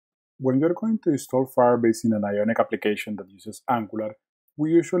When you're going to install Firebase in an Ionic application that uses Angular,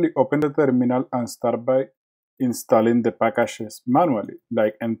 we usually open the terminal and start by installing the packages manually,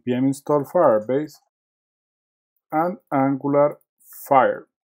 like npm install Firebase and AngularFire.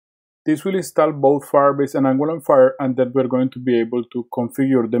 This will install both Firebase and AngularFire, and then we're going to be able to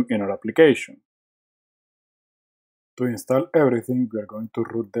configure them in our application. To install everything, we are going to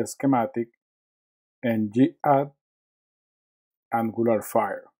root the schematic ng add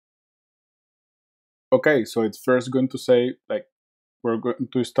AngularFire. Okay, so it's first going to say, like, we're going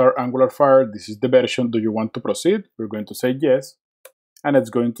to start AngularFire. This is the version. Do you want to proceed? We're going to say yes, and it's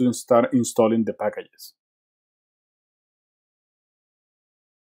going to start installing the packages.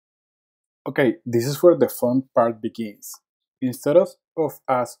 Okay, this is where the fun part begins. Instead of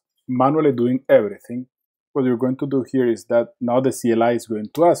us manually doing everything, what you're going to do here is that now the CLI is going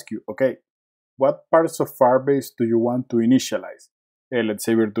to ask you, okay, what parts of Firebase do you want to initialize? Let's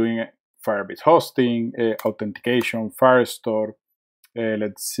say we're doing Firebase hosting, authentication, Firestore,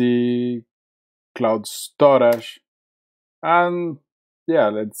 let's see, cloud storage, and yeah,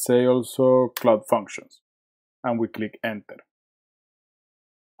 let's say also cloud functions. And we click enter.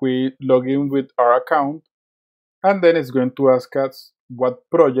 We log in with our account, and then it's going to ask us what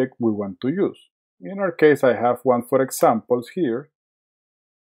project we want to use. In our case, I have one for examples here.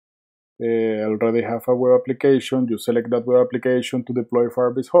 I already have a web application. You select that web application to deploy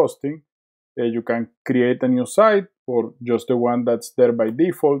Firebase hosting. You can create a new site or just the one that's there by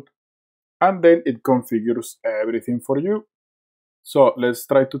default, and then it configures everything for you. So let's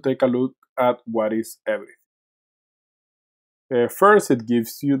try to take a look at what is everything. First, it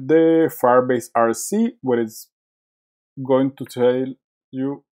gives you the Firebase RC, where it's going to tell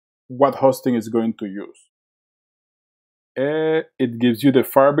you what hosting it's going to use. It gives you the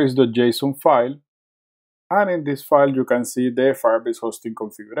firebase.json file, and in this file you can see the Firebase hosting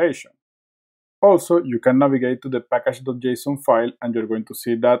configuration. Also, you can navigate to the package.json file, and you're going to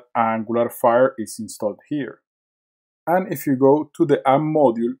see that AngularFire is installed here. And if you go to the app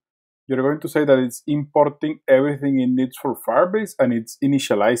module, you're going to say that it's importing everything it needs for Firebase, and it's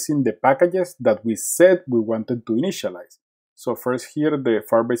initializing the packages that we said we wanted to initialize. So first here, the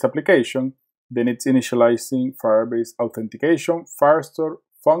Firebase application, then it's initializing Firebase authentication, Firestore,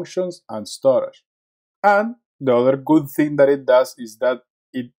 functions, and storage. And the other good thing that it does is that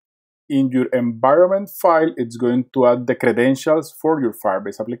in your environment file, it's going to add the credentials for your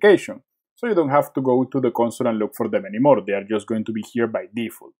Firebase application. So you don't have to go to the console and look for them anymore. They are just going to be here by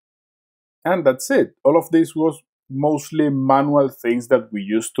default. And that's it. All of this was mostly manual things that we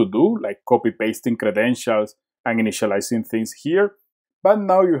used to do, like copy-pasting credentials and initializing things here. But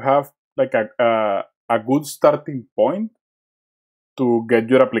now you have like a good starting point to get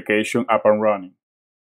your application up and running.